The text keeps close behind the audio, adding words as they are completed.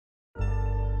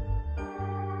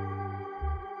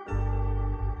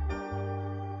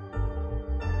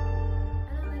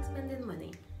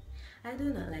I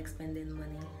do not like spending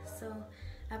money, so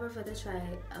I prefer to try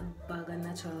a bag of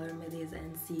natural remedies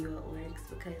and see what works,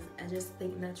 because I just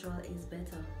think natural is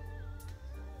better.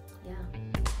 Yeah.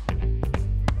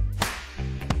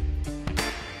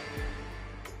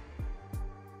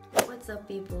 What's up,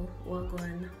 people?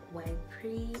 Welcome. Why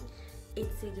pre?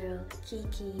 It's your girl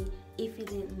Kiki. If you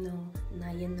didn't know,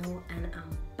 now you know, and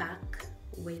I'm back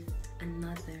with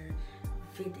another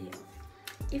video.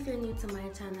 If you're new to my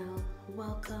channel,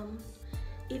 welcome.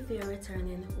 If you're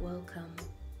returning, welcome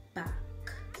back.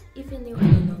 If you're new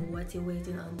and you know what you're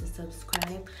waiting on to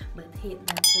subscribe, but hit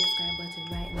that subscribe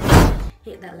button right now.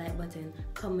 Hit that like button,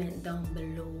 comment down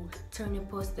below, turn your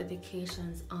post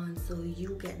notifications on so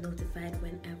you get notified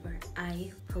whenever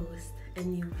I post a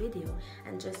new video.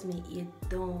 And trust me, you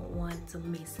don't want to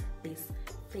miss this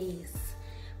face.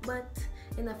 But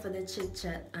enough of the chit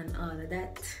chat and all of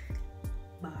that.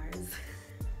 Bars.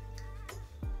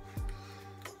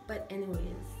 But anyways,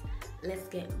 let's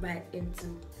get right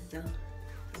into the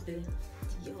video.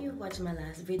 If you watched my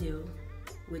last video,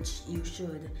 which you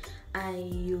should, I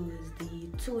used the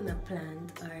tuna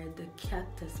plant or the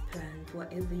cactus plant,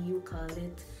 whatever you call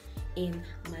it, in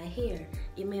my hair.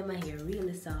 It made my hair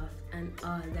really soft and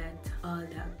all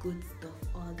that good stuff,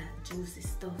 all that juicy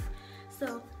stuff.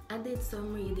 So I did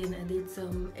some reading, I did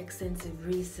some extensive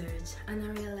research, and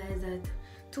I realized that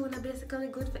tuna basically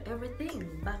good for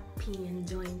everything, back pain,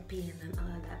 joint pain, and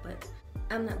all of that. But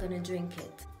I'm not gonna drink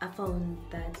it. I found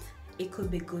that it could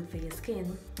be good for your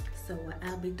skin. So what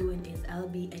I'll be doing is I'll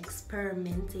be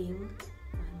experimenting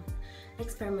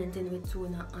with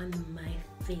tuna on my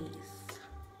face.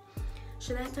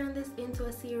 Should I turn this into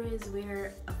a series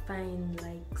where I find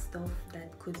like stuff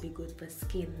that could be good for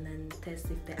skin and test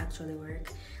if they actually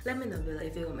work? Let me know below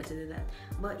if you want me to do that.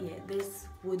 But yeah, this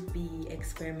would be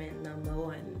experiment number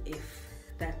 1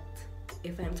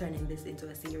 if I'm turning this into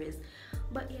a series.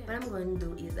 But yeah, what I'm going to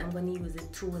do is I'm going to use the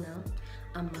tuna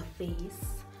on my face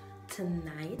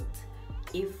tonight.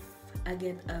 If I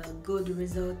get a good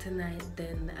result tonight,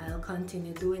 then I'll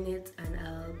continue doing it and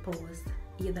I'll post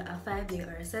either a 5-day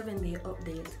or a 7-day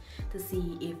update to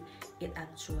see if it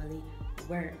actually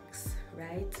works.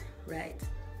 Right.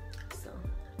 So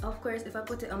of course, if I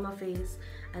put it on my face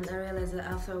and I realize that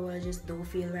after a while I just don't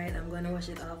feel right, I'm gonna wash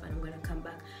it off and I'm gonna come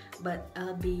back. But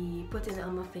I'll be putting it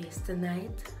on my face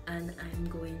tonight, and I'm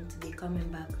going to be coming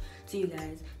back to you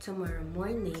guys tomorrow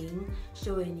morning,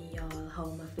 showing y'all how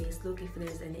my face look, if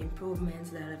there's any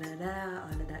improvements, all of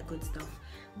that good stuff.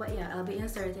 But yeah, I'll be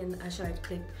inserting a short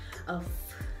clip of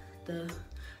the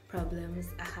problems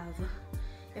I have.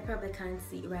 You probably can't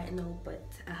see it right now, but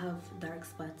I have dark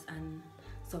spots and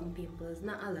some pimples.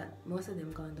 Not a lot, most of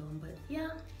them gone down, but yeah,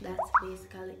 that's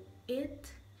basically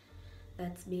it.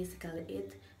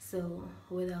 So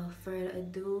without further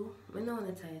ado, we know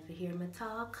the time to hear me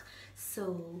talk.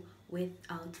 So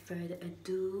without further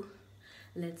ado,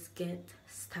 let's get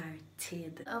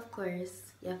started. Of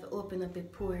course, you have to open up your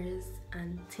pores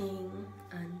and ting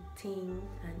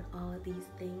and all these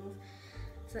things.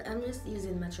 So I'm just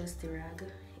using my trusty rag.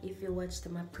 If you watched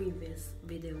my previous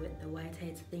video with the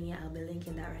whitehead thingy, I'll be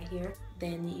linking that right here.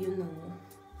 Then you know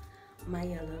my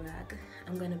yellow rag.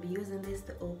 I'm gonna be using this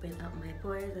to open up my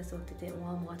pores. I soaked it in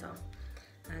warm water,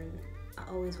 and I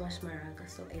always wash my rag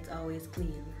so it's always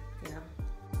clean. Yeah.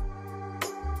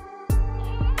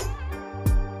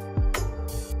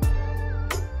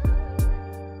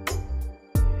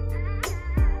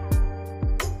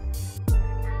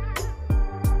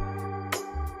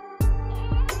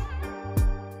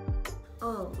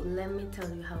 Oh, let me tell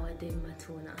you how I did my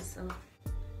tuna. So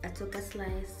I took a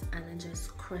slice and I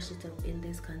just crushed it up in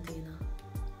this container,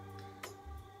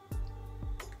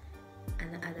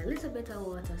 and I add a little bit of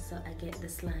water so I get the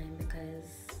slime,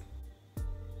 because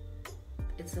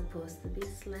it's supposed to be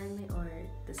slimy, or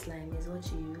the slime is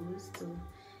what you use to,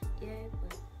 yeah.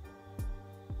 But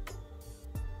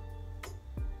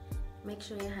make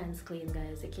sure your hands clean,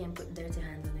 guys. You can't put dirty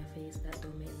hands on your face. That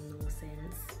don't make no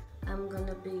sense. I'm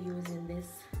gonna be using this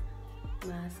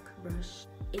mask brush.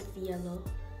 It's yellow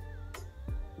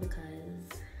because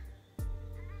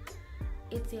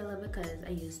I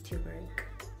used turmeric,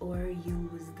 or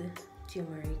used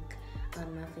turmeric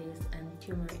on my face, and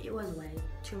turmeric, it was white.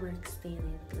 Turmeric stain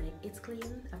it. Like, it's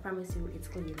clean, I promise you it's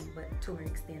clean, but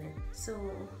turmeric stain it. So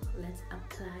let's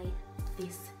apply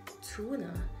this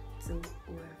tuna to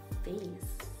our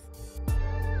face.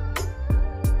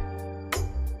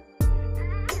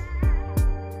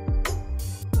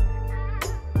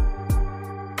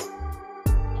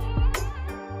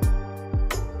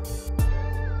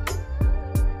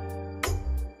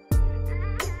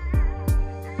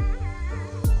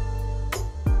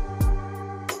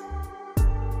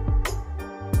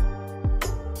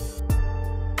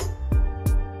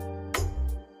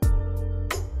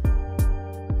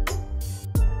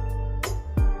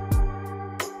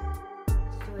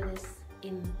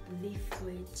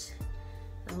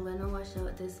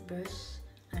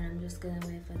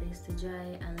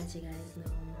 let you guys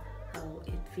know how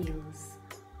it feels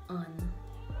on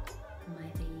my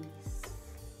face.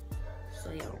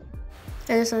 So yeah,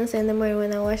 I just want to say, in the morning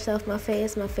when I washed off my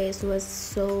face was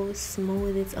so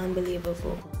smooth, it's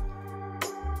unbelievable.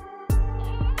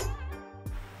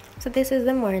 So this is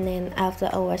the morning after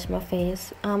I washed my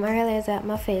face. I realized that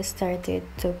my face started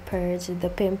to purge. The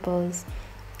pimples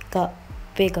got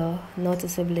bigger,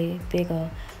 noticeably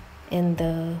bigger in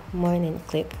the morning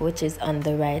clip, which is on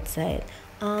the right side.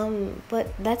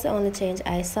 But that's the only change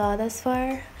I saw thus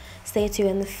far. Stay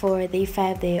tuned for the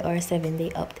 5-day or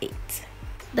 7-day update.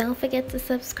 Don't forget to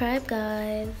subscribe,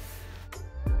 guys.